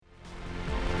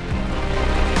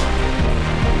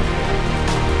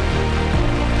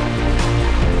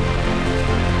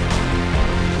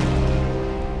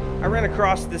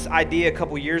across this idea a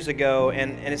couple years ago,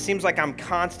 and it seems like I'm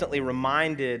constantly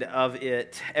reminded of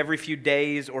it every few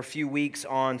days or few weeks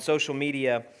on social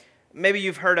media. Maybe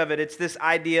you've heard of it. It's this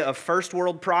idea of first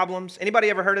world problems. Anybody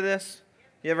ever heard of this?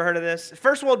 You ever heard of this?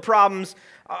 First world problems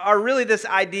are really this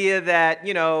idea that,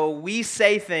 we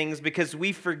say things because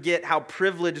we forget how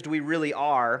privileged we really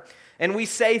are. And we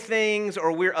say things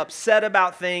or we're upset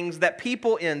about things that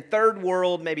people in third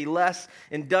world, maybe less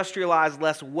industrialized,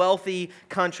 less wealthy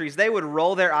countries, they would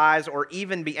roll their eyes or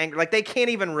even be angry. Like they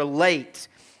can't even relate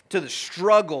to the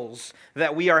struggles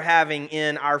that we are having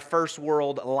in our first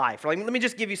world life. Let me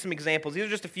just give you some examples. These are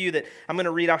just a few that I'm going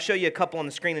to read. I'll show you a couple on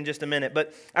the screen in just a minute.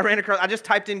 But I just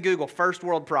typed in Google, first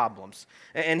world problems.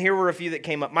 And here were a few that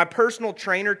came up. My personal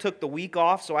trainer took the week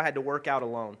off, so I had to work out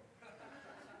alone.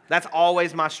 That's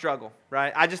always my struggle,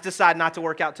 right? I just decide not to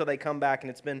work out till they come back,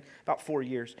 and it's been about 4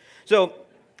 years. So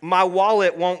my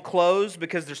wallet won't close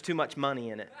because there's too much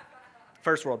money in it.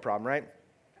 First world problem, right?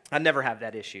 I never have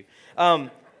that issue. I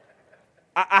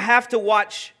have to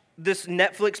watch this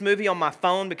Netflix movie on my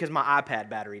phone because my iPad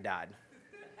battery died.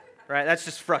 Right? That's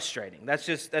just frustrating. That's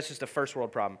just a first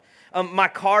world problem. My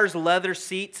car's leather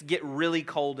seats get really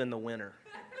cold in the winter.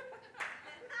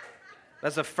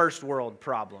 That's a first world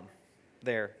problem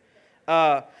there.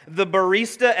 The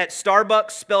barista at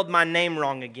Starbucks spelled my name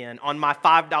wrong again on my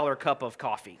 $5 cup of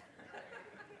coffee.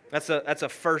 That's a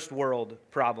first world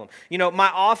problem. My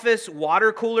office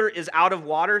water cooler is out of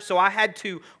water, so I had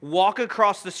to walk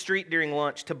across the street during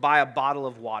lunch to buy a bottle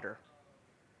of water.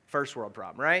 First world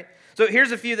problem, right? So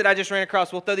here's a few that I just ran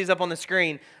across. We'll throw these up on the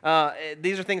screen.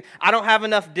 These are things. I don't have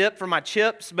enough dip for my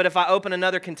chips, but if I open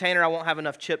another container, I won't have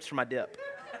enough chips for my dip.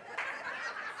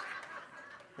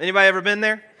 Anybody ever been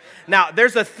there? Now,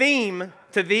 there's a theme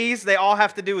to these. They all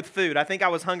have to do with food. I think I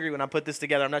was hungry when I put this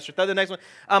together. I'm not sure. Throw the next one.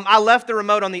 I left the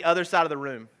remote on the other side of the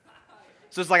room.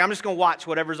 So it's like I'm just going to watch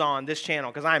whatever's on this channel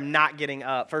because I'm not getting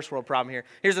up. First world problem here.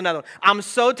 Here's another one. I'm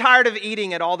so tired of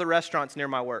eating at all the restaurants near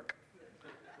my work.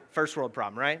 First world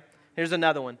problem, right? Here's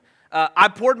another one. I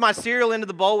poured my cereal into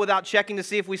the bowl without checking to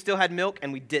see if we still had milk,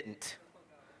 and we didn't.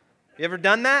 You ever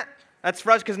done that? That's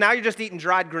frustrating because now you're just eating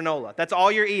dried granola. That's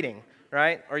all you're eating.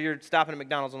 Right? Or you're stopping at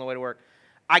McDonald's on the way to work.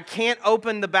 I can't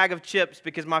open the bag of chips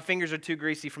because my fingers are too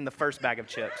greasy from the first bag of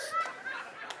chips.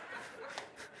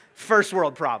 First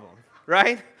world problem,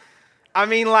 right? I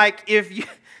mean,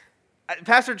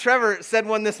 Pastor Trevor said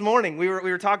one this morning. We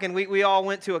were talking, we all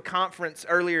went to a conference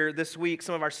earlier this week.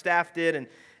 Some of our staff did,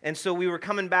 and so we were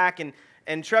coming back,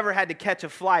 and Trevor had to catch a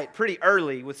flight pretty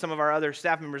early with some of our other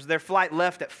staff members. Their flight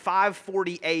left at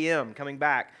 5:40 a.m. coming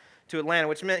back to Atlanta,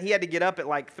 which meant he had to get up at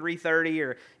 3:30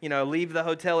 or, leave the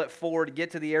hotel at 4 to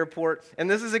get to the airport. And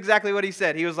this is exactly what he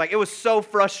said. He was like, it was so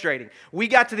frustrating. We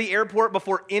got to the airport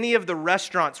before any of the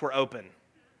restaurants were open.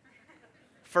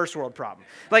 First world problem.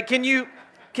 Can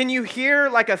you hear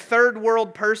a third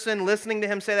world person listening to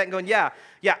him say that and going, yeah,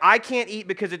 I can't eat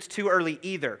because it's too early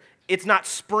either. It's not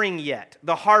spring yet.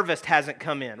 The harvest hasn't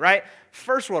come in, right?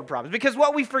 First world problems. Because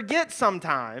what we forget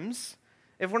sometimes,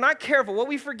 if we're not careful, what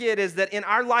we forget is that in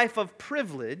our life of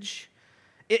privilege,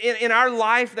 in our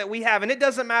life that we have, and it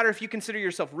doesn't matter if you consider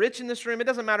yourself rich in this room, it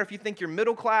doesn't matter if you think you're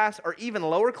middle class or even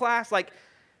lower class,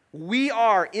 we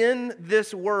are in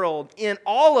this world, in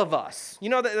all of us.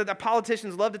 The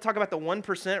politicians love to talk about the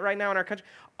 1% right now in our country.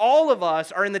 All of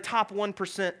us are in the top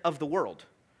 1% of the world.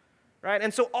 Right?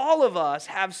 And so all of us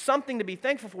have something to be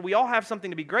thankful for. We all have something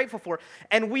to be grateful for.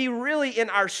 And we really, in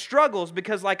our struggles,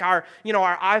 because our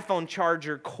iPhone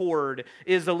charger cord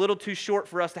is a little too short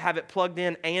for us to have it plugged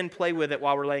in and play with it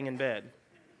while we're laying in bed.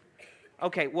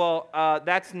 Okay, well,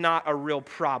 that's not a real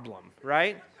problem,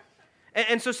 right?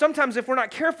 And so sometimes if we're not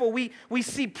careful, we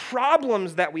see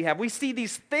problems that we have. We see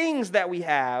these things that we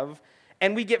have,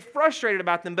 and we get frustrated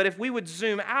about them. But if we would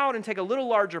zoom out and take a little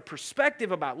larger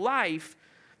perspective about life,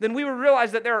 then we would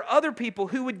realize that there are other people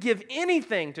who would give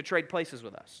anything to trade places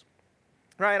with us,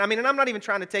 right? I mean, and I'm not even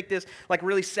trying to take this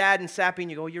really sad and sappy, and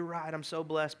you go, you're right, I'm so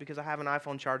blessed because I have an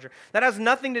iPhone charger. That has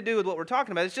nothing to do with what we're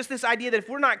talking about. It's just this idea that if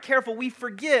we're not careful, we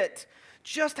forget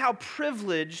just how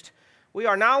privileged we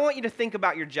are. Now, I want you to think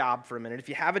about your job for a minute. If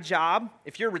you have a job,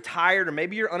 if you're retired, or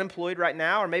maybe you're unemployed right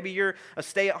now, or maybe you're a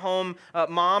stay-at-home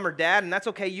mom or dad, and that's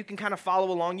okay. You can kind of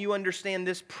follow along. You understand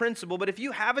this principle. But if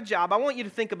you have a job, I want you to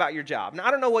think about your job. Now,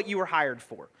 I don't know what you were hired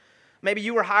for. Maybe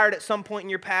you were hired at some point in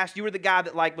your past. You were the guy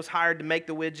that was hired to make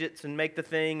the widgets and make the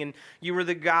thing, and you were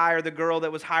the guy or the girl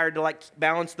that was hired to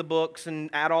balance the books and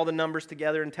add all the numbers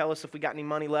together and tell us if we got any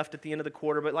money left at the end of the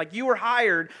quarter. But you were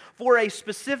hired for a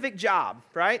specific job,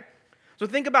 right? So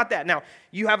think about that. Now,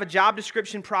 you have a job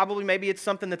description probably. Maybe it's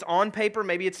something that's on paper.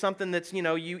 Maybe it's something that's,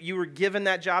 you were given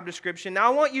that job description. Now, I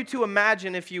want you to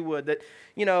imagine, if you would, that,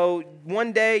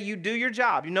 one day you do your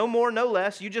job. No more, no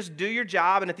less. You just do your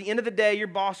job. And at the end of the day, your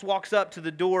boss walks up to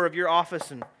the door of your office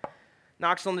and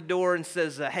knocks on the door and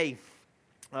says, hey,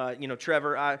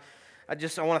 Trevor, I want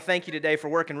to thank you today for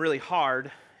working really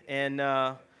hard. And,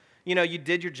 you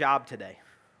did your job today.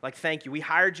 Like, thank you. We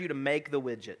hired you to make the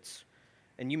widgets.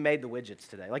 And you made the widgets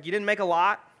today. Like, you didn't make a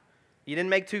lot. You didn't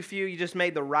make too few. You just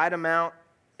made the right amount.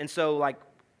 And so, like,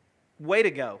 way to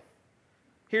go.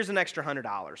 Here's an extra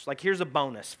 $100. Like, here's a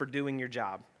bonus for doing your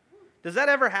job. Does that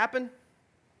ever happen?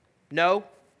 No.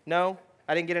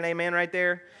 I didn't get an amen right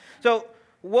there. So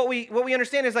what we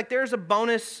understand is, like, there's a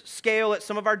bonus scale at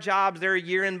some of our jobs. There are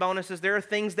year-end bonuses. There are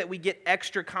things that we get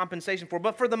extra compensation for.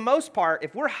 But for the most part,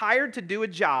 if we're hired to do a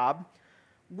job,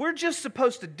 we're just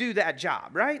supposed to do that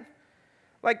job, right?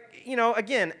 Like,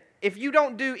 again, if you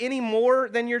don't do any more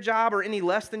than your job or any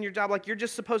less than your job, like, you're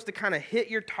just supposed to kind of hit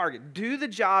your target. Do the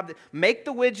job, make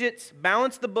the widgets,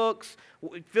 balance the books,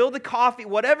 fill the coffee,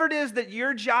 whatever it is that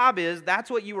your job is, that's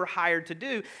what you were hired to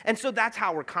do. And so that's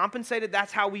how we're compensated.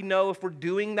 That's how we know if we're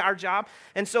doing our job.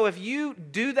 And so if you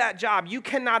do that job, you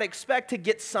cannot expect to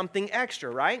get something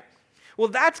extra, right? Well,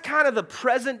 that's kind of the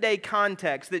present day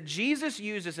context that Jesus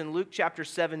uses in Luke chapter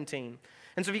 17.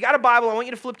 And so if you got a Bible, I want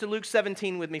you to flip to Luke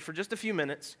 17 with me for just a few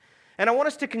minutes. And I want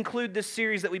us to conclude this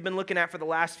series that we've been looking at for the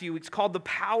last few weeks called The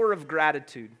Power of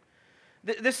Gratitude.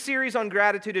 This series on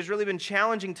gratitude has really been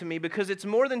challenging to me because it's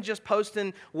more than just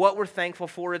posting what we're thankful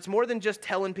for. It's more than just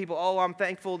telling people, oh, I'm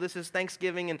thankful, this is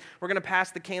Thanksgiving, and we're going to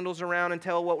pass the candles around and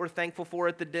tell what we're thankful for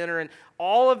at the dinner. And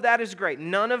all of that is great.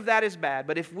 None of that is bad.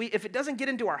 But if it doesn't get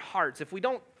into our hearts, if we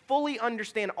don't fully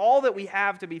understand all that we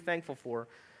have to be thankful for,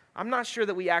 I'm not sure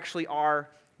that we actually are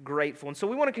grateful. And so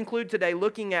we want to conclude today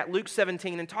looking at Luke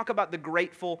 17 and talk about the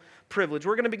grateful privilege.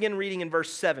 We're going to begin reading in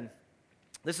verse 7.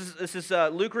 This is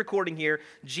Luke recording here,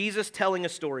 Jesus telling a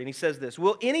story, and he says this: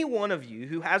 Will any one of you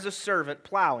who has a servant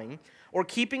plowing or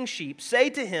keeping sheep say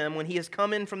to him when he has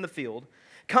come in from the field,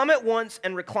 come at once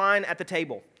and recline at the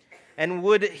table? And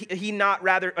would he not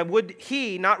rather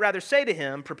say to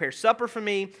him, prepare supper for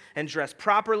me and dress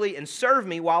properly and serve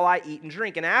me while I eat and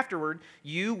drink, and afterward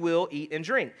you will eat and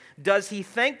drink? Does he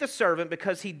thank the servant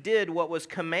because he did what was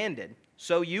commanded?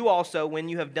 So you also, when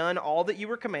you have done all that you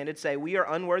were commanded, say, we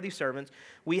are unworthy servants.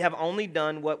 We have only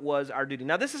done what was our duty.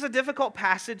 Now, this is a difficult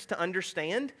passage to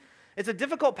understand. It's a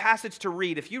difficult passage to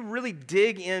read. If you really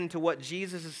dig into what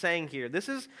Jesus is saying here, this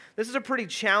is a pretty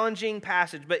challenging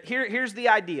passage. But here's the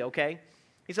idea, okay?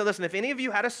 He said, listen, if any of you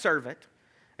had a servant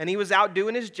and he was out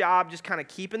doing his job, just kind of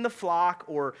keeping the flock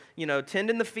or,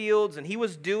 tending the fields, and he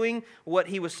was doing what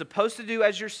he was supposed to do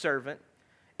as your servant,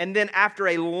 and then after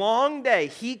a long day,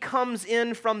 he comes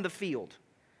in from the field,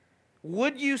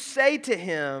 would you say to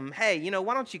him, hey,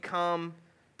 why don't you come,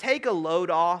 take a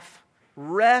load off,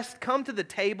 rest, come to the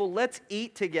table, let's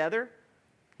eat together?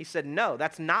 He said, no,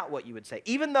 that's not what you would say.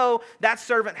 Even though that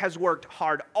servant has worked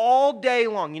hard all day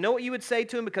long, you know what you would say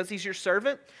to him because he's your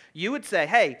servant? You would say,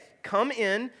 hey, come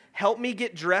in, help me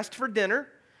get dressed for dinner,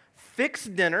 fix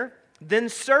dinner, then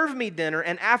serve me dinner,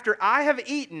 and after I have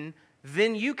eaten,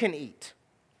 then you can eat.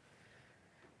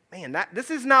 Man, this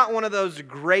is not one of those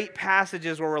great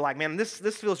passages where we're like, man, this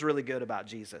feels really good about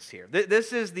Jesus here.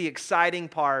 This is the exciting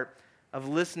part of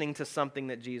listening to something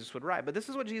that Jesus would write. But this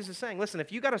is what Jesus is saying. Listen, if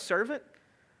you got a servant,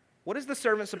 what is the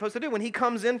servant supposed to do? When he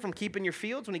comes in from keeping your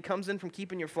fields, when he comes in from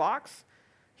keeping your flocks,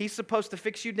 he's supposed to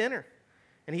fix you dinner.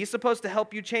 And he's supposed to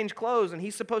help you change clothes, and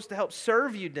he's supposed to help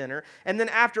serve you dinner. And then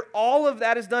after all of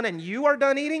that is done and you are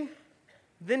done eating,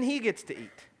 then he gets to eat.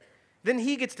 Then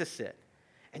he gets to sit.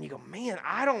 And you go, man,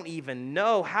 I don't even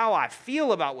know how I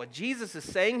feel about what Jesus is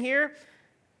saying here,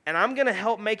 and I'm going to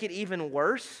help make it even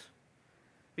worse.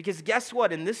 Because guess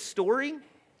what? In this story,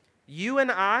 you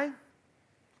and I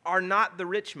are not the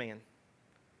rich man.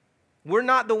 We're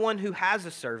not the one who has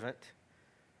a servant.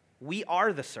 We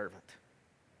are the servant.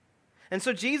 And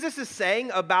so Jesus is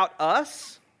saying about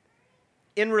us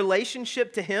in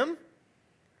relationship to him,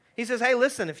 he says, hey,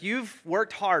 listen, if you've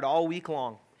worked hard all week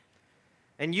long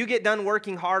and you get done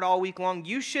working hard all week long,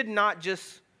 you should not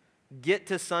just get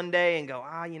to Sunday and go,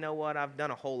 you know what, I've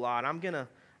done a whole lot. I'm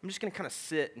just going to kind of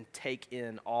sit and take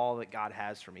in all that God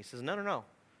has for me. He says, no.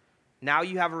 Now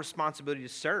you have a responsibility to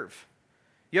serve.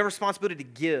 You have a responsibility to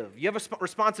give. You have a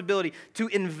responsibility to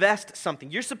invest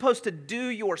something. You're supposed to do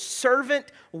your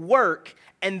servant work,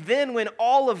 and then when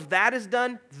all of that is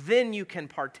done, then you can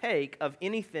partake of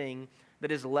anything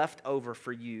that is left over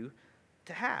for you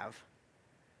to have.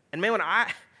 And man,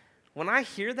 when I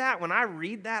hear that, when I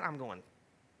read that, I'm going,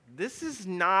 this is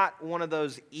not one of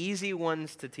those easy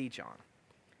ones to teach on.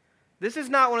 This is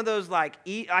not one of those like,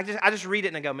 I just read it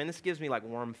and I go, man, this gives me like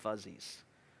warm fuzzies.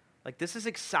 Like, this is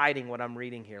exciting what I'm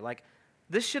reading here. Like,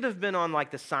 this should have been on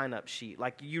like the sign-up sheet.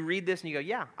 Like, you read this and you go,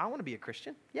 yeah, I want to be a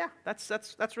Christian. Yeah,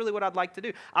 that's really what I'd like to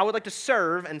do. I would like to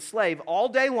serve and slave all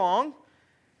day long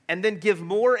and then give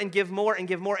more and give more and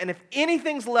give more. And if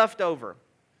anything's left over,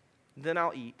 then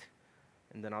I'll eat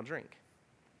and then I'll drink.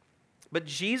 But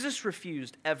Jesus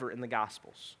refused ever in the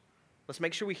Gospels. Let's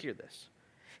make sure we hear this.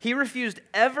 He refused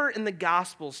ever in the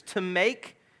Gospels to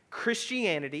make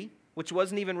Christianity, which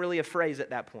wasn't even really a phrase at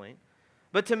that point,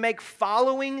 but to make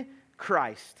following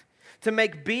Christ, to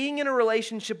make being in a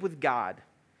relationship with God,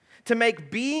 to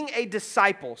make being a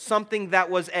disciple something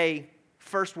that was a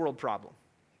first world problem.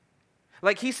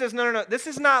 Like he says, no, this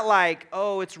is not like,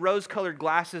 oh, it's rose-colored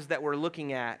glasses that we're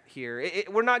looking at here.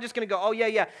 We're not just going to go, oh,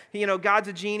 yeah, God's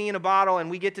a genie in a bottle, and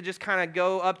we get to just kind of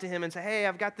go up to him and say, hey,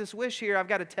 I've got this wish here. I've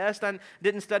got a test I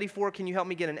didn't study for. Can you help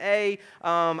me get an A?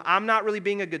 I'm not really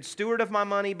being a good steward of my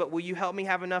money, but will you help me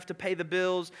have enough to pay the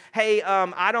bills? Hey,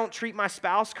 I don't treat my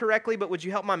spouse correctly, but would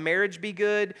you help my marriage be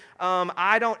good?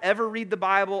 I don't ever read the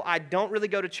Bible. I don't really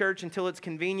go to church until it's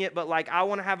convenient, but like I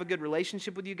want to have a good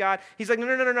relationship with you, God. He's like,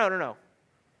 no.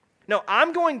 No,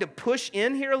 I'm going to push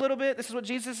in here a little bit. This is what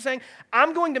Jesus is saying.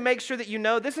 I'm going to make sure that you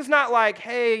know this is not like,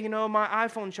 hey, my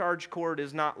iPhone charge cord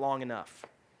is not long enough.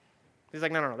 He's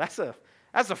like, no, that's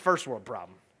a first world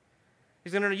problem.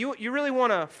 He's like, no, you really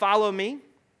want to follow me?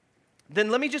 Then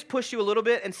let me just push you a little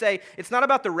bit and say, it's not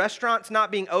about the restaurants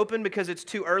not being open because it's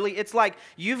too early. It's like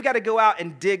you've got to go out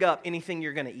and dig up anything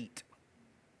you're going to eat.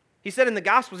 He said in the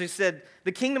Gospels, he said,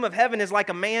 the kingdom of heaven is like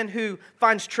a man who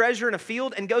finds treasure in a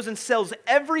field and goes and sells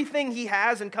everything he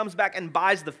has and comes back and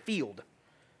buys the field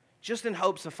just in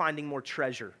hopes of finding more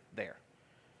treasure there.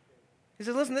 He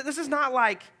says, listen, this is not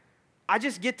like I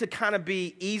just get to kind of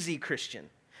be easy Christian.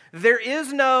 There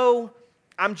is no,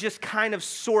 I'm just kind of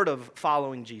sort of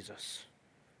following Jesus.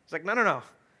 It's like, no.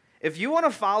 If you want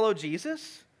to follow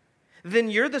Jesus,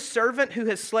 then you're the servant who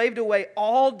has slaved away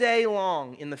all day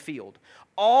long in the field,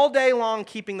 all day long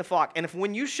keeping the flock. And if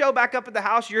when you show back up at the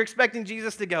house, you're expecting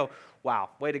Jesus to go, wow,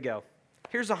 way to go.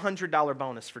 Here's a $100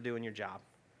 bonus for doing your job.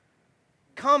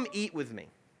 Come eat with me.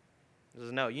 He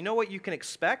says, no, you know what you can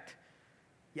expect?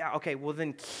 Yeah, okay, well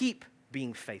then keep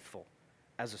being faithful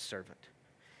as a servant.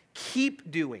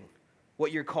 Keep doing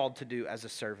what you're called to do as a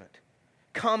servant.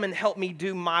 Come and help me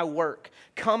do my work.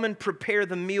 Come and prepare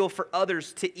the meal for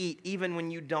others to eat, even when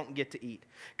you don't get to eat.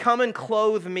 Come and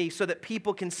clothe me so that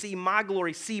people can see my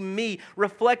glory, see me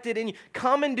reflected in you.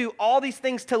 Come and do all these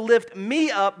things to lift me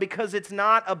up because it's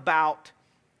not about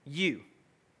you.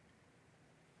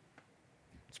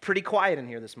 It's pretty quiet in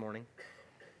here this morning.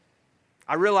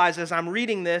 I realize as I'm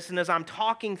reading this and as I'm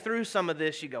talking through some of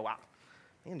this, you go, wow,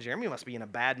 man, Jeremy must be in a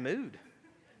bad mood.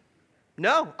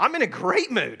 No, I'm in a great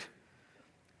mood.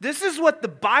 This is what the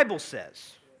Bible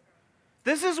says.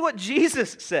 This is what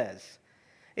Jesus says.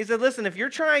 He said, listen, if you're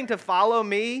trying to follow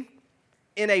me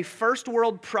in a first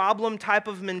world problem type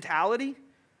of mentality,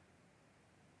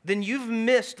 then you've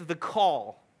missed the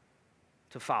call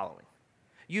to following.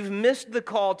 You've missed the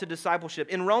call to discipleship.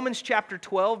 In Romans chapter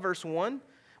 12, verse 1,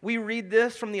 we read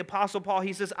this from the Apostle Paul.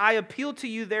 He says, I appeal to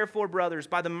you, therefore, brothers,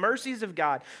 by the mercies of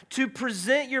God, to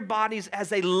present your bodies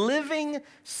as a living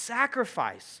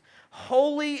sacrifice,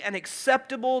 holy and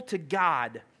acceptable to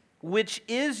God, which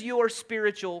is your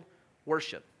spiritual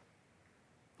worship.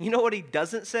 You know what he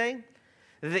doesn't say?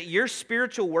 That your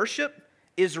spiritual worship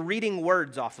is reading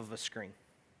words off of a screen.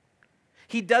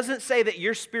 He doesn't say that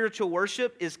your spiritual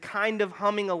worship is kind of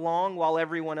humming along while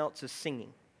everyone else is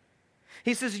singing.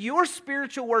 He says your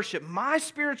spiritual worship, my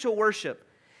spiritual worship,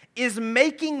 is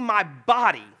making my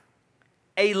body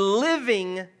a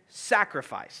living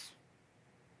sacrifice.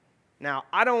 Now,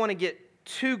 I don't want to get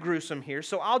too gruesome here,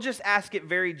 so I'll just ask it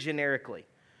very generically.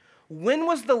 When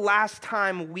was the last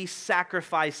time we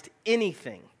sacrificed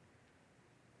anything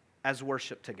as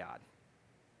worship to God?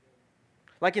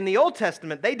 Like in the Old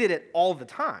Testament, they did it all the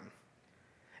time.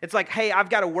 It's like, hey,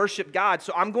 I've got to worship God,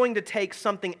 so I'm going to take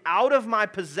something out of my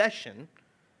possession.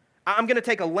 I'm going to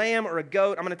take a lamb or a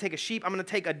goat. I'm going to take a sheep. I'm going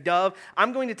to take a dove.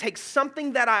 I'm going to take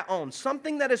something that I own,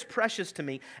 something that is precious to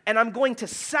me, and I'm going to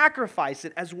sacrifice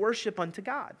it as worship unto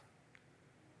God.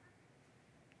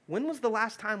 When was the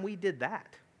last time we did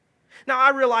that? Now, I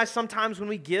realize sometimes when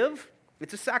we give,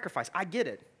 it's a sacrifice. I get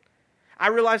it. I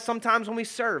realize sometimes when we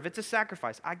serve, it's a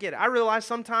sacrifice. I get it. I realize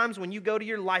sometimes when you go to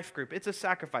your life group, it's a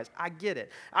sacrifice. I get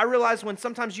it. I realize when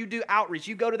sometimes you do outreach,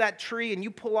 you go to that tree and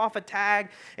you pull off a tag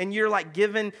and you're like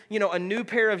giving, a new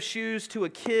pair of shoes to a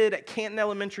kid at Canton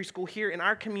Elementary School here in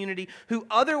our community who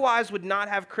otherwise would not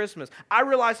have Christmas. I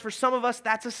realize for some of us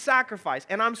that's a sacrifice,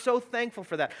 and I'm so thankful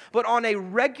for that. But on a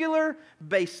regular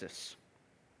basis,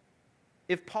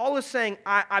 if Paul is saying,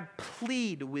 I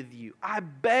plead with you, I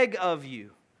beg of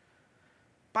you,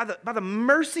 by the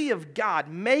mercy of God,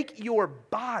 make your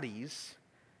bodies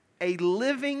a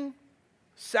living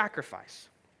sacrifice.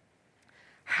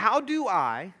 How do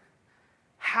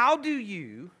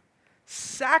you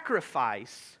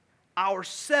sacrifice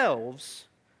ourselves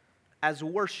as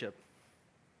worship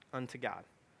unto God?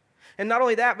 And not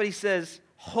only that, but he says,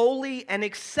 holy and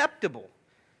acceptable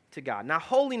to God. Now,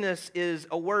 holiness is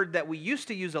a word that we used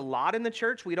to use a lot in the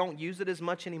church. We don't use it as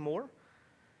much anymore.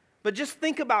 But just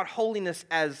think about holiness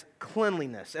as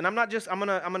cleanliness. And I'm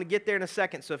gonna get there in a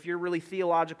second, so if you're really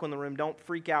theological in the room, don't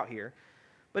freak out here.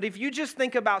 But if you just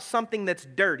think about something that's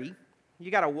dirty, you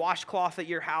got a washcloth at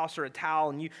your house or a towel,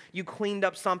 and you cleaned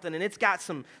up something, and it's got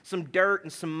some dirt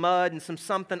and some mud and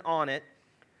something on it.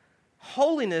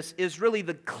 Holiness is really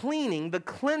the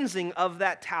cleansing of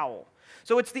that towel.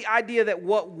 So it's the idea that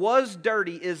what was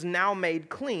dirty is now made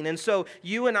clean. And so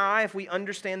you and I, if we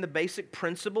understand the basic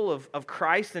principle of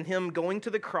Christ and Him going to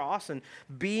the cross and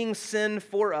being sin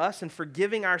for us and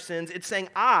forgiving our sins, it's saying,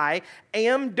 I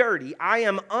am dirty, I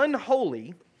am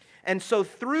unholy, and so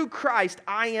through Christ,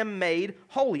 I am made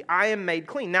holy, I am made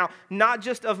clean. Now, not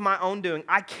just of my own doing.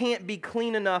 I can't be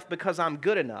clean enough because I'm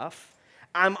good enough.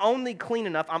 I'm only clean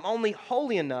enough, I'm only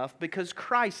holy enough because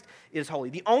Christ is holy.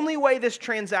 The only way this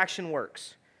transaction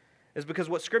works is because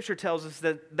what Scripture tells us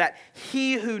that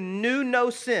He who knew no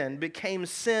sin became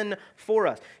sin for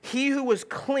us. He who was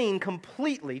clean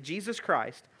completely, Jesus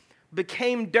Christ,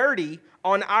 became dirty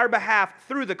on our behalf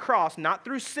through the cross, not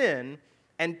through sin,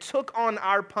 and took on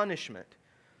our punishment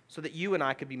so that you and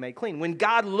I could be made clean. When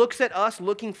God looks at us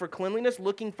looking for cleanliness,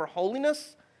 looking for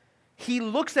holiness, He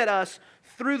looks at us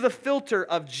through the filter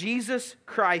of Jesus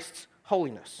Christ's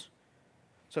holiness.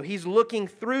 So He's looking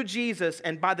through Jesus,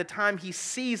 and by the time He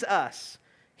sees us,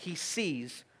 He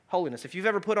sees holiness. If you've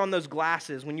ever put on those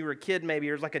glasses when you were a kid, maybe,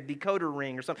 or it was like a decoder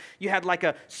ring or something, you had like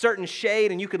a certain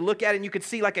shade and you could look at it and you could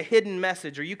see like a hidden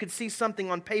message, or you could see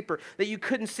something on paper that you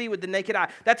couldn't see with the naked eye.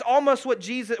 That's almost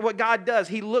what God does.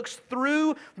 He looks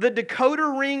through the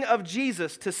decoder ring of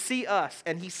Jesus to see us,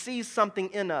 and He sees something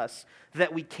in us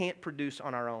that we can't produce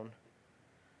on our own.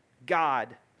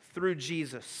 God, through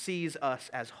Jesus, sees us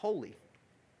as holy.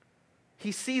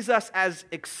 He sees us as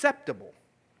acceptable.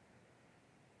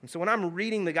 And so when I'm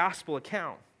reading the gospel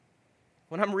account,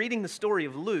 when I'm reading the story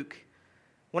of Luke,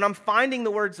 when I'm finding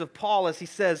the words of Paul as he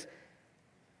says,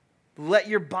 let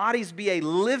your bodies be a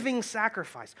living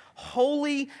sacrifice,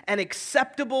 holy and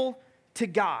acceptable to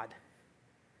God.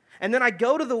 And then I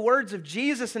go to the words of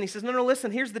Jesus, and He says, no, listen,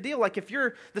 here's the deal. Like, if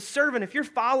you're the servant, if you're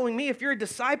following me, if you're a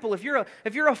disciple, if you're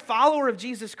a follower of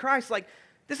Jesus Christ, like,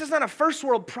 this is not a first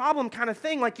world problem kind of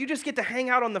thing. Like, you just get to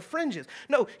hang out on the fringes.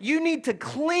 No, you need to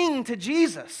cling to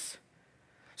Jesus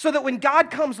so that when God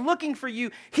comes looking for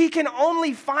you, He can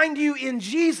only find you in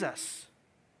Jesus.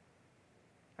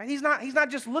 Right? He's not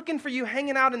just looking for you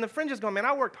hanging out in the fringes going, man,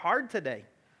 I worked hard today.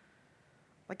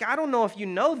 Like, I don't know if you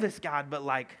know this, God, but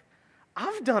like,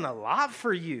 I've done a lot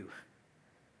for you.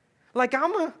 Like,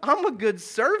 I'm a good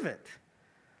servant.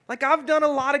 Like, I've done a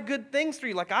lot of good things for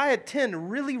you. Like, I attend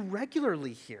really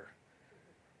regularly here.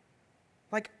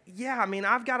 Like, yeah, I mean,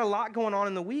 I've got a lot going on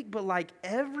in the week, but like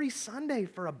every Sunday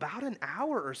for about an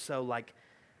hour or so, like,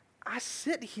 I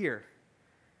sit here.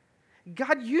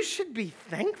 God, you should be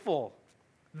thankful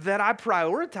that I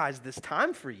prioritize this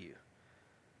time for you.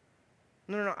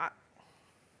 No.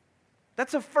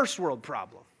 That's a first world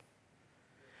problem.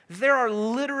 There are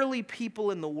literally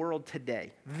people in the world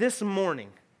today, this morning,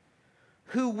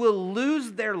 who will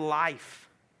lose their life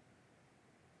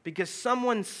because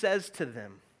someone says to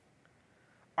them,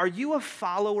 are you a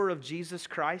follower of Jesus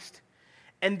Christ?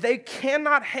 And they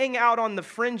cannot hang out on the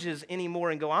fringes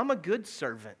anymore and go, I'm a good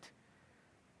servant.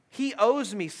 He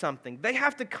owes me something. They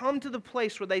have to come to the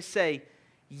place where they say,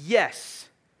 yes,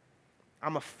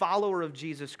 I'm a follower of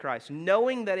Jesus Christ,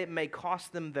 knowing that it may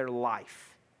cost them their life,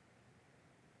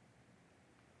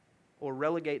 or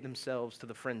relegate themselves to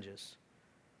the fringes.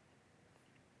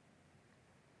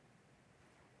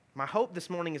 My hope this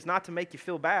morning is not to make you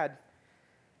feel bad.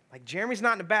 Like, Jeremy's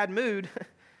not in a bad mood.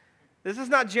 This is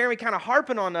not Jeremy kind of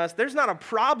harping on us. There's not a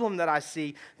problem that I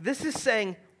see. This is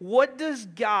saying, what does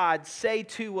God say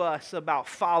to us about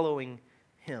following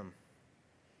Him?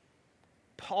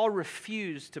 Paul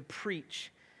refused to preach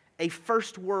a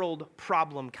first world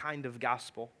problem kind of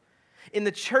gospel. In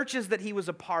the churches that he was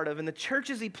a part of, in the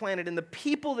churches he planted, in the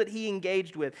people that he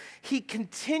engaged with, he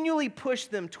continually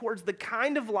pushed them towards the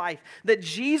kind of life that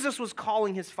Jesus was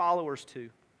calling his followers to.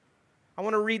 I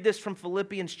want to read this from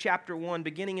Philippians chapter 1,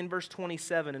 beginning in verse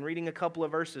 27 and reading a couple of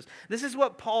verses. This is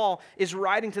what Paul is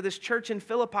writing to this church in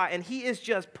Philippi, and he is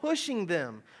just pushing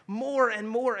them more and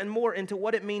more and more into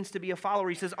what it means to be a follower.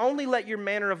 He says, "Only let your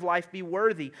manner of life be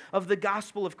worthy of the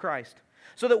gospel of Christ,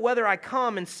 so that whether I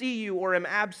come and see you or am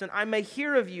absent, I may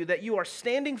hear of you that you are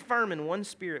standing firm in one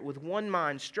spirit, with one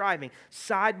mind, striving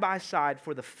side by side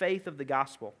for the faith of the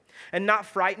gospel, and not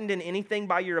frightened in anything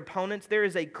by your opponents. There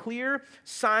is a clear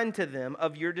sign to them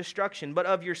of your destruction, but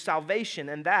of your salvation,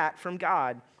 and that from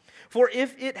God. For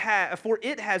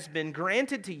it has been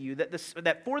granted to you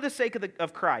that for the sake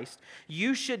of Christ,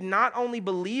 you should not only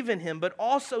believe in him, but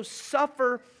also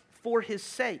suffer for his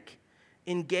sake,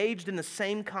 engaged in the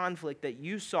same conflict that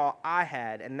you saw I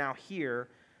had and now hear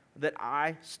that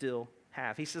I still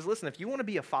have." He says, listen, if you want to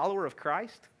be a follower of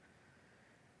Christ,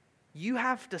 you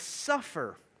have to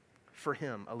suffer for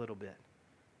him a little bit.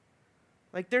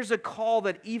 Like there's a call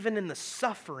that even in the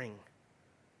suffering,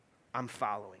 I'm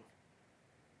following.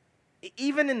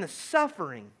 Even in the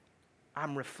suffering,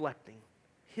 I'm reflecting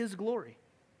his glory.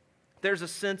 There's a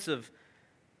sense of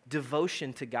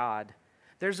devotion to God.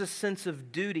 There's a sense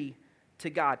of duty to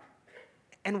God.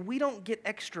 And we don't get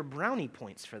extra brownie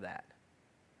points for that.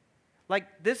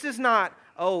 Like, this is not,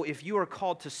 oh, if you are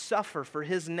called to suffer for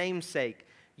his name's sake,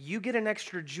 you get an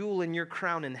extra jewel in your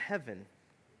crown in heaven.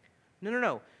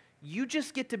 No. You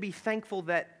just get to be thankful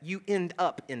that you end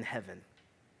up in heaven.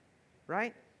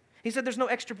 Right? He said there's no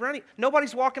extra brownie.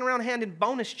 Nobody's walking around handing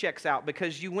bonus checks out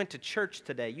because you went to church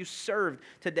today. You served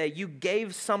today. You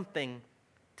gave something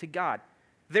to God.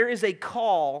 There is a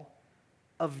call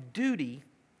of duty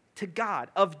to God,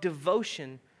 of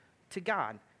devotion to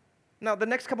God. Now, the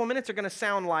next couple minutes are going to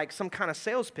sound like some kind of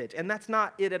sales pitch, and that's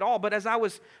not it at all. But as I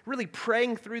was really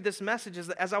praying through this message,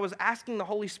 as I was asking the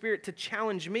Holy Spirit to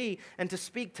challenge me and to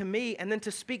speak to me and then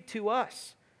to speak to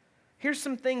us, here's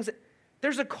some things.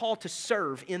 There's a call to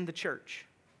serve in the church.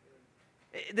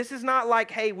 This is not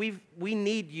like, hey, we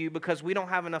need you because we don't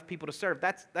have enough people to serve.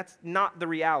 That's not the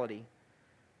reality.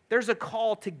 There's a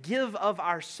call to give of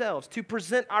ourselves, to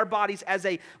present our bodies as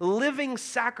a living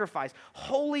sacrifice,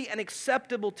 holy and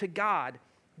acceptable to God.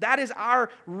 That is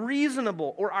our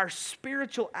reasonable or our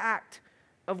spiritual act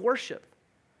of worship.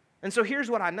 And so here's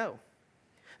what I know.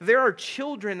 There are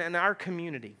children in our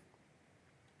community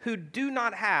who do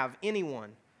not have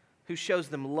anyone who shows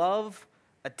them love,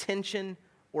 attention,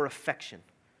 or affection,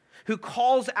 who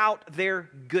calls out their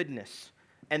goodness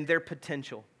and their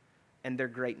potential and their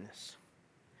greatness.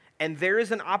 And there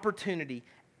is an opportunity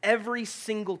every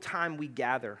single time we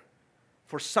gather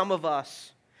for some of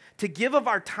us to give of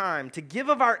our time, to give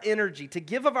of our energy, to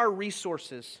give of our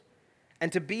resources,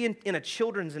 and to be in a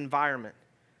children's environment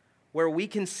where we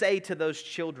can say to those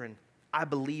children, I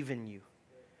believe in you.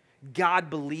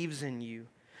 God believes in you.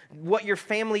 What your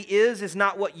family is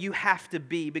not what you have to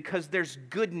be, because there's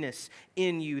goodness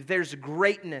in you. There's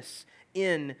greatness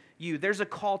in you. There's a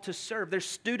call to serve. There's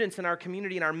students in our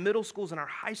community, in our middle schools and our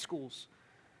high schools,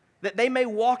 that they may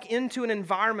walk into an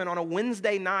environment on a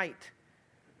Wednesday night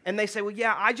and they say, well,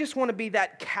 yeah, I just want to be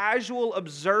that casual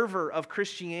observer of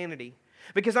Christianity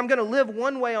because I'm going to live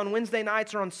one way on Wednesday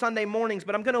nights or on Sunday mornings,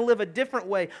 but I'm going to live a different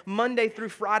way Monday through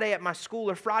Friday at my school,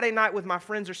 or Friday night with my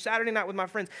friends, or Saturday night with my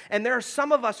friends. And there are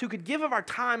some of us who could give of our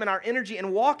time and our energy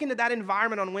and walk into that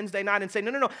environment on Wednesday night and say,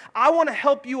 no, I want to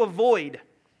help you avoid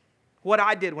what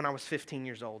I did when I was 15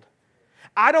 years old.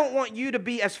 I don't want you to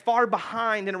be as far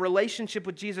behind in a relationship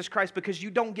with Jesus Christ because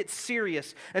you don't get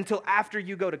serious until after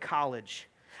you go to college.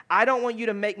 I don't want you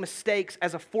to make mistakes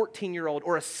as a 14-year-old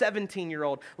or a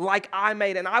 17-year-old like I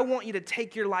made, and I want you to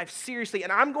take your life seriously,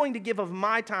 and I'm going to give of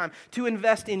my time to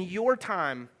invest in your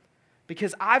time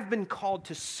because I've been called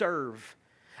to serve.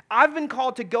 I've been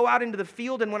called to go out into the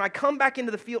field, and when I come back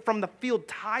into the field from the field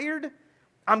tired,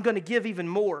 I'm going to give even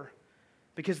more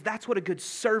because that's what a good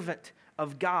servant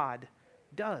of God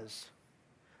does.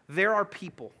 There are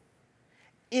people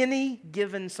any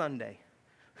given Sunday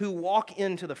who walk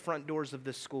into the front doors of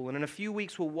this school, and in a few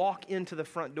weeks will walk into the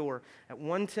front door at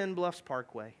 110 Bluffs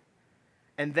Parkway,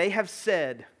 and they have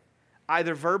said,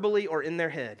 either verbally or in their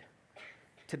head,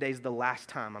 today's the last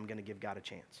time I'm going to give God a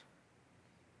chance.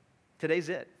 Today's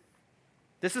it.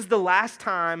 This is the last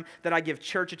time that I give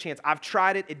church a chance. I've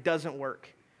tried it. It doesn't work.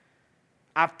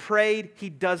 I've prayed. He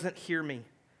doesn't hear me.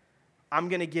 I'm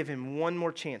going to give him one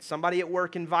more chance. Somebody at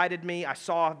work invited me. I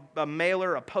saw a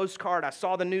mailer, a postcard. I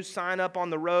saw the new sign up on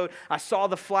the road. I saw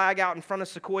the flag out in front of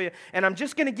Sequoia. And I'm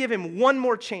just going to give him one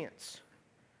more chance.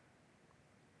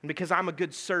 And because I'm a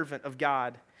good servant of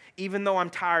God, even though I'm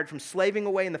tired from slaving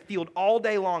away in the field all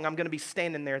day long, I'm going to be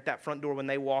standing there at that front door when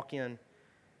they walk in.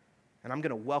 And I'm going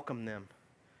to welcome them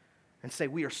and say,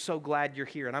 we are so glad you're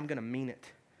here. And I'm going to mean it.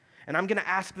 And I'm going to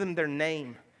ask them their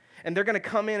name. And they're going to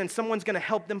come in and someone's going to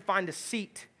help them find a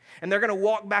seat. And they're going to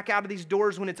walk back out of these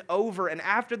doors when it's over. And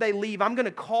after they leave, I'm going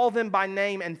to call them by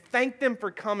name and thank them for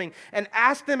coming and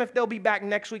ask them if they'll be back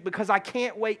next week because I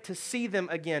can't wait to see them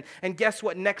again. And guess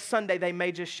what? Next Sunday, they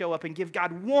may just show up and give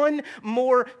God one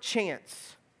more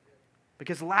chance.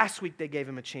 Because last week they gave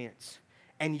him a chance.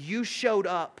 And you showed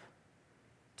up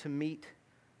to meet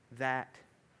that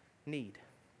need.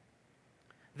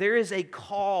 There is a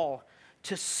call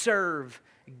to serve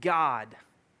God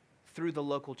through the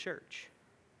local church.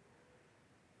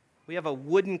 We have a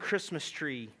wooden Christmas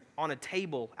tree on a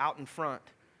table out in front.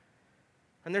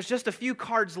 And there's just a few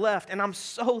cards left, and I'm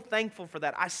so thankful for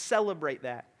that. I celebrate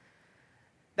that.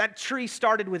 That tree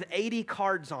started with 80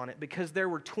 cards on it because there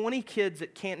were 20 kids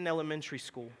at Canton Elementary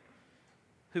School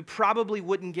who probably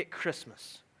wouldn't get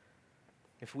Christmas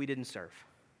if we didn't serve,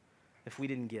 if we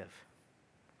didn't give.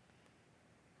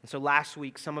 And so last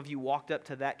week, some of you walked up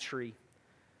to that tree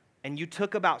and you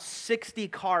took about 60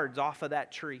 cards off of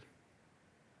that tree.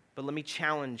 But let me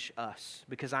challenge us,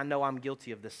 because I know I'm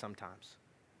guilty of this sometimes.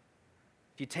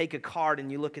 If you take a card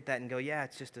and you look at that and go, yeah,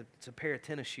 it's a pair of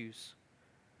tennis shoes.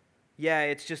 Yeah,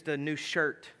 it's just a new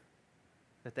shirt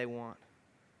that they want.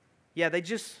 Yeah, they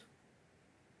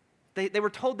were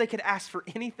told they could ask for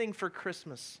anything for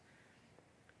Christmas.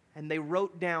 And they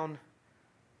wrote down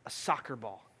a soccer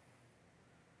ball.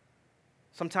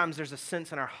 Sometimes there's a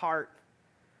sense in our heart.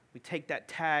 We take that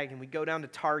tag and we go down to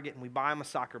Target and we buy them a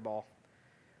soccer ball.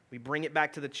 We bring it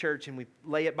back to the church and we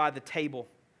lay it by the table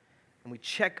and we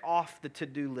check off the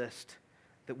to-do list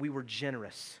that we were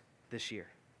generous this year.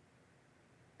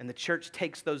 And the church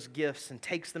takes those gifts and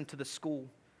takes them to the school.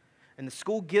 And the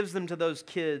school gives them to those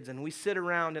kids and we sit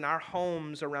around in our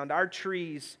homes, around our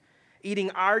trees,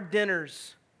 eating our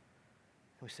dinners.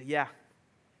 And we say, yeah,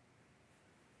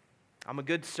 I'm a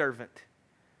good servant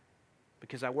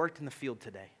because I worked in the field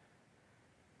today.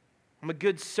 I'm a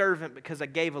good servant because I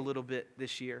gave a little bit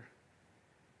this year.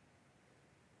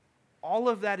 All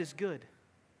of that is good.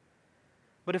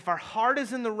 But if our heart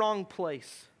is in the wrong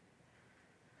place,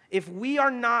 if we are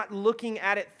not looking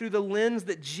at it through the lens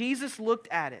that Jesus looked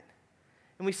at it,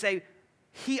 and we say,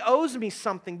 he owes me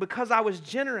something because I was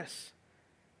generous,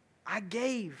 I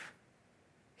gave,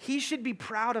 he should be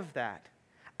proud of that.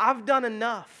 I've done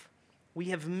enough. We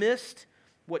have missed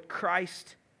what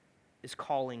Christ is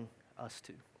calling us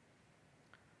to.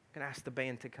 I'm going to ask the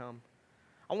band to come.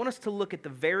 I want us to look at the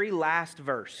very last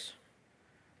verse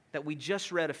that we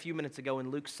just read a few minutes ago in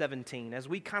Luke 17. As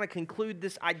we kind of conclude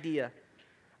this idea,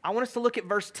 I want us to look at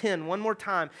verse 10 one more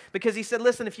time. Because he said,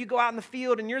 listen, if you go out in the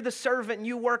field and you're the servant and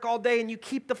you work all day and you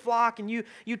keep the flock and you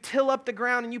till up the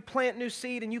ground and you plant new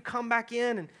seed and you come back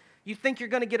in and you think you're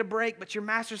going to get a break, but your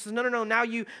master says, no, now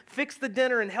you fix the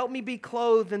dinner and help me be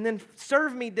clothed and then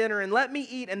serve me dinner and let me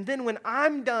eat. And then when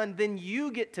I'm done, then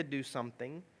you get to do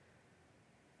something.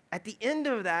 At the end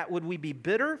of that, would we be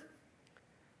bitter?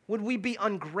 Would we be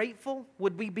ungrateful?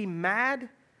 Would we be mad?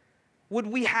 Would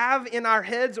we have in our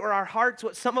heads or our hearts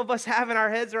what some of us have in our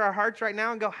heads or our hearts right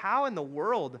now and go, how in the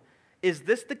world is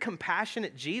this the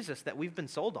compassionate Jesus that we've been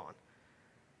sold on?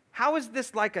 How is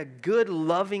this like a good,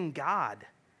 loving God?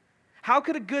 How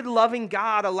could a good, loving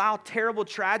God allow terrible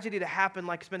tragedy to happen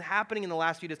like it's been happening in the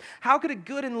last few days? How could a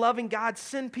good and loving God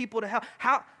send people to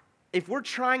hell? If we're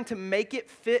trying to make it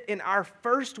fit in our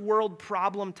first world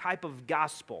problem type of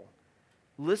gospel,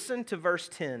 listen to verse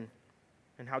 10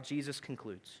 and how Jesus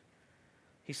concludes.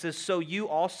 He says, so you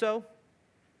also,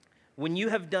 when you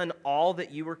have done all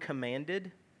that you were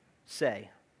commanded, say,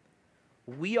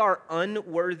 we are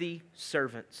unworthy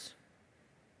servants.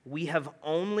 We have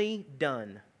only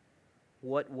done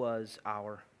what was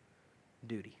our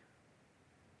duty.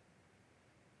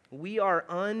 We are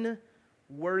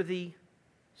unworthy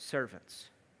servants.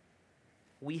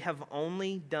 We have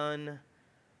only done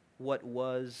what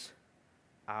was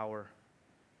our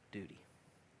duty.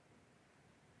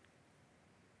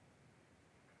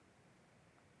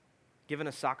 Giving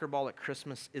a soccer ball at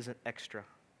Christmas isn't extra.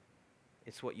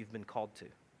 It's what you've been called to.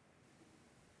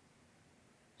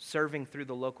 Serving through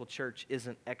the local church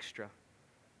isn't extra.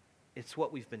 It's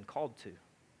what we've been called to.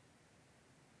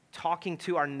 Talking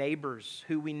to our neighbors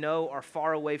who we know are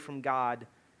far away from God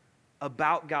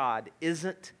about God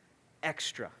isn't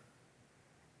extra.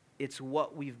 It's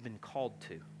what we've been called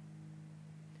to.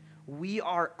 We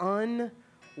are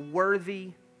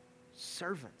unworthy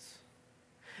servants.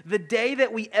 The day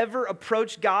that we ever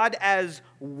approach God as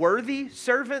worthy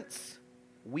servants,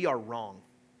 we are wrong.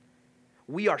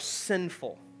 We are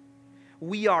sinful.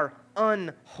 We are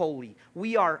unholy.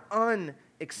 We are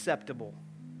unacceptable.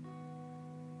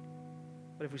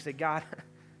 But if we say, God,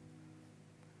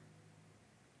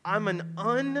 I'm an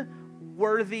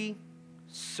unworthy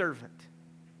servant.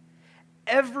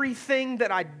 Everything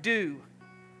that I do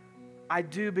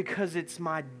because it's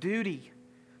my duty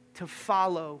to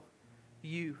follow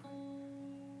you.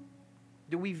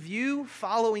 Do we view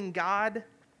following God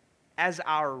as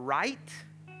our right,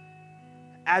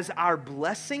 as our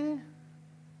blessing?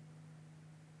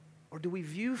 Or do we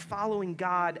view following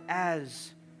God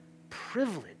as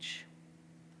privilege?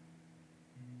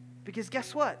 Because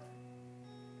guess what?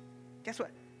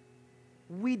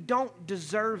 We don't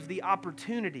deserve the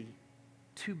opportunity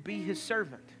to be His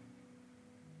servant.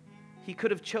 He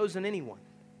could have chosen anyone.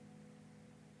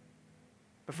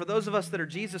 But for those of us that are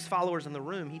Jesus followers in the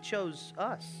room, He chose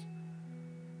us.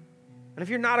 And if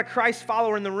you're not a Christ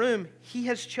follower in the room, He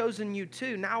has chosen you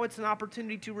too. Now it's an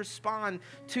opportunity to respond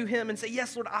to Him and say,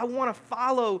 yes, Lord, I want to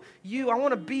follow you. I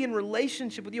want to be in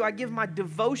relationship with you. I give my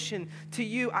devotion to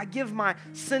you. I give my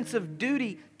sense of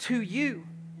duty to you.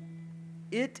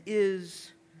 It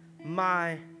is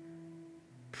my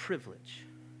privilege.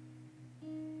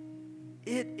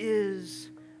 It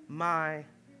is my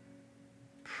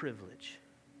privilege.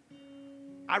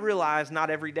 I realize not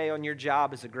every day on your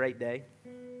job is a great day.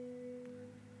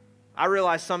 I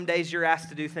realize some days you're asked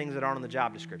to do things that aren't on the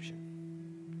job description.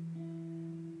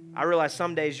 I realize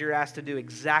some days you're asked to do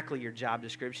exactly your job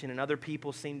description, and other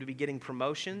people seem to be getting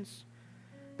promotions.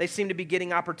 They seem to be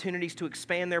getting opportunities to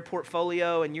expand their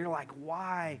portfolio, and you're like,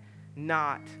 why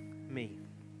not me?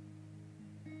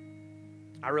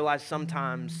 I realize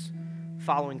sometimes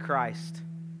following Christ,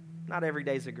 not every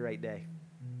day is a great day.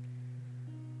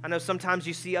 I know sometimes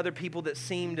you see other people that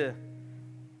seem to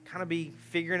kind of be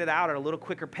figuring it out at a little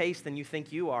quicker pace than you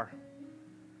think you are.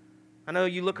 I know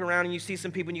you look around and you see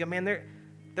some people and you go, man,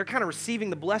 they're kind of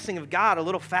receiving the blessing of God a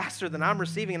little faster than I'm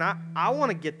receiving, and I want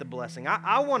to get the blessing.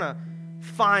 I want to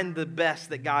find the best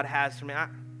that God has for me.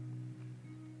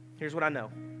 Here's what I know.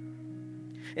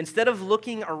 Instead of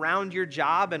looking around your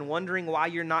job and wondering why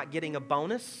you're not getting a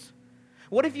bonus,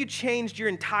 what if you changed your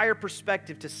entire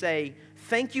perspective to say,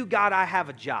 thank you, God, I have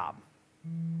a job.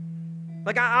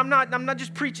 Like, I'm not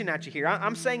just preaching at you here.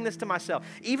 I'm saying this to myself.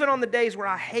 Even on the days where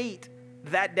I hate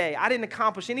that day, I didn't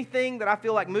accomplish anything that I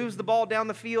feel like moves the ball down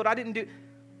the field.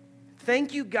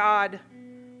 Thank you, God,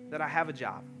 that I have a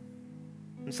job.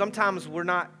 And sometimes we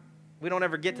don't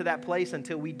ever get to that place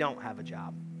until we don't have a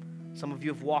job. Some of you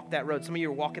have walked that road. Some of you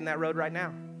are walking that road right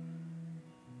now.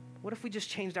 What if we just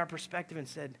changed our perspective and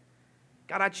said,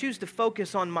 God, I choose to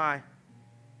focus on my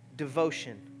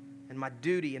devotion and my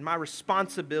duty and my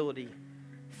responsibility.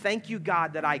 Thank you,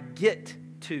 God, that I get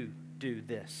to do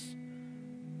this,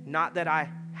 not that I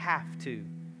have to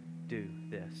do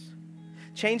this.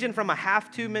 Changing from a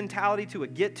have-to mentality to a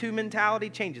get-to mentality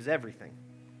changes everything.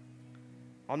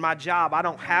 On my job, I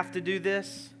don't have to do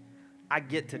this. I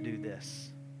get to do this.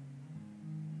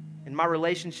 In my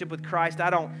relationship with Christ,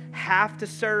 I don't have to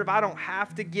serve. I don't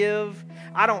have to give.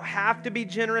 I don't have to be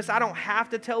generous. I don't have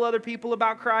to tell other people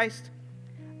about Christ.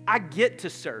 I get to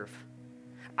serve.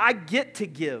 I get to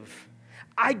give.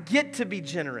 I get to be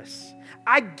generous.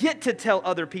 I get to tell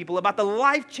other people about the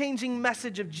life-changing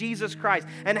message of Jesus Christ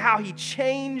and how He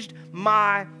changed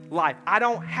my life. I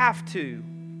don't have to.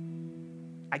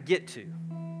 I get to.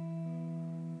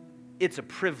 It's a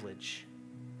privilege,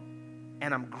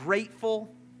 and I'm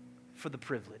grateful for the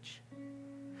privilege.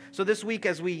 So this week,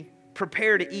 as we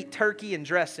prepare to eat turkey and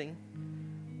dressing,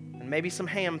 and maybe some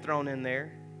ham thrown in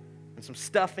there, and some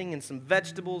stuffing and some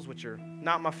vegetables, which are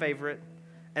not my favorite,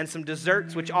 and some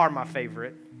desserts, which are my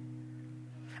favorite,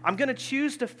 I'm going to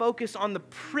choose to focus on the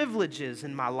privileges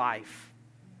in my life,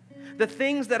 the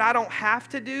things that I don't have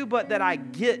to do, but that I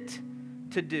get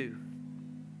to do,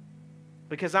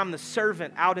 because I'm the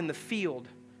servant out in the field,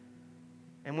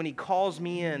 and when He calls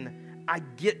me in, I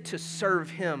get to serve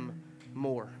Him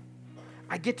more.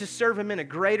 I get to serve Him in a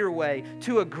greater way,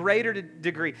 to a greater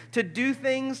degree, to do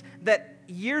things that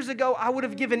years ago I would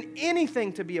have given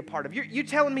anything to be a part of. You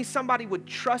telling me somebody would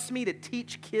trust me to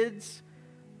teach kids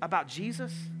about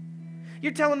Jesus?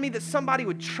 You're telling me that somebody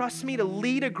would trust me to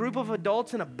lead a group of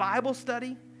adults in a Bible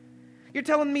study? You're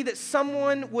telling me that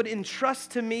someone would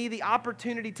entrust to me the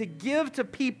opportunity to give to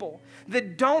people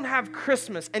that don't have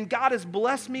Christmas, and God has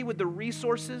blessed me with the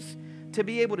resources to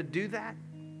be able to do that?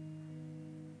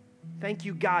 Thank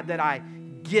you, God, that I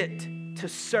get to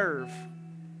serve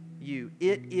you.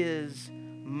 It is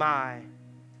my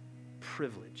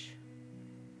privilege.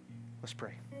 Let's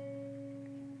pray.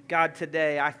 God,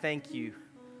 today I thank you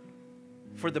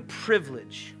for the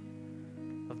privilege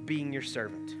of being your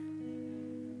servant.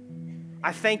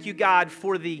 I thank you, God,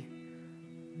 for the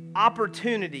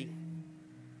opportunity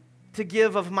to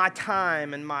give of my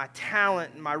time and my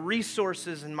talent and my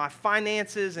resources and my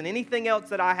finances and anything else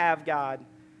that I have, God,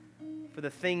 for the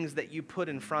things that you put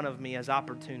in front of me as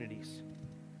opportunities.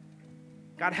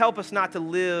 God, help us not to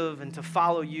live and to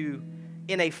follow you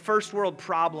in a first world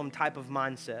problem type of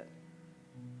mindset.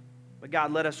 But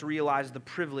God, let us realize the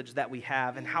privilege that we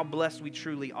have and how blessed we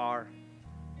truly are.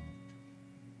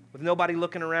 With nobody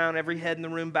looking around, every head in the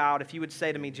room bowed, if you would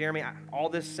say to me, Jeremy, all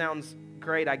this sounds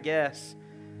great, I guess.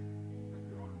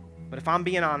 But if I'm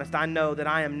being honest, I know that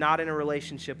I am not in a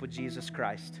relationship with Jesus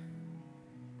Christ.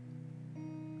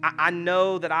 I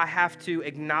know that I have to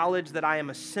acknowledge that I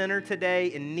am a sinner today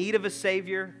in need of a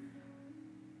Savior.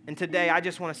 And today I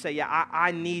just want to say,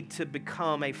 I need to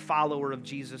become a follower of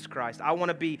Jesus Christ. I want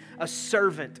to be a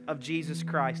servant of Jesus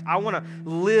Christ. I want to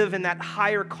live in that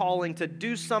higher calling to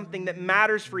do something that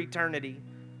matters for eternity.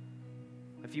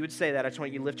 If you would say that, I just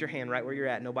want you to lift your hand right where you're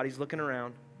at. Nobody's looking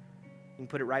around. You can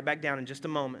put it right back down in just a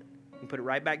moment. You can put it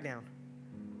right back down.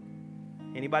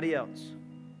 Anybody else?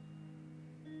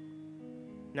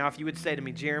 Now, if you would say to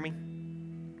me, Jeremy,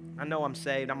 I know I'm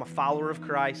saved. I'm a follower of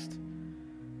Christ.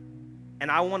 And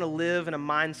I want to live in a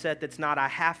mindset that's not I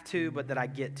have to, but that I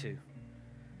get to.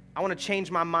 I want to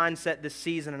change my mindset this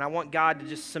season, and I want God to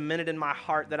just cement it in my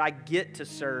heart that I get to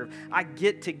serve. I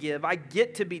get to give. I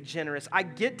get to be generous. I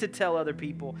get to tell other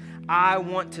people. I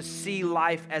want to see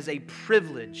life as a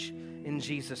privilege in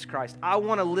Jesus Christ. I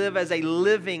want to live as a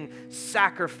living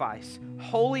sacrifice,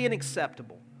 holy and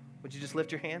acceptable. Would you just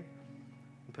lift your hand?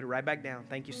 Put it right back down.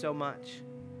 Thank you so much.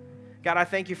 God, I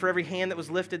thank you for every hand that was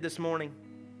lifted this morning.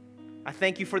 I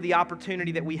thank you for the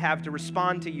opportunity that we have to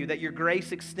respond to you, that your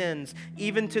grace extends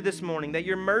even to this morning, that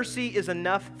your mercy is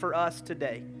enough for us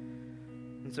today.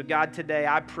 And so, God, today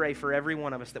I pray for every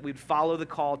one of us that we'd follow the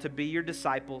call to be your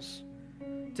disciples,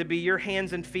 to be your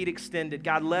hands and feet extended.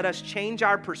 God, let us change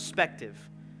our perspective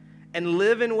and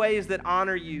live in ways that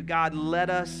honor you. God, let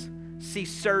us see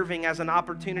serving as an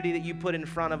opportunity that you put in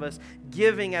front of us,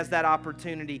 giving as that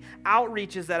opportunity,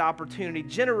 outreach as that opportunity,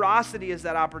 generosity as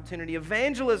that opportunity,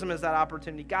 evangelism as that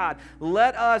opportunity. God,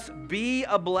 let us be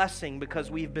a blessing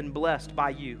because we've been blessed by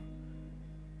you.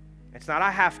 It's not I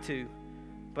have to,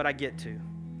 but I get to.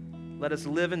 Let us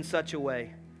live in such a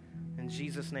way. In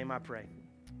Jesus' name I pray.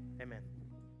 Amen.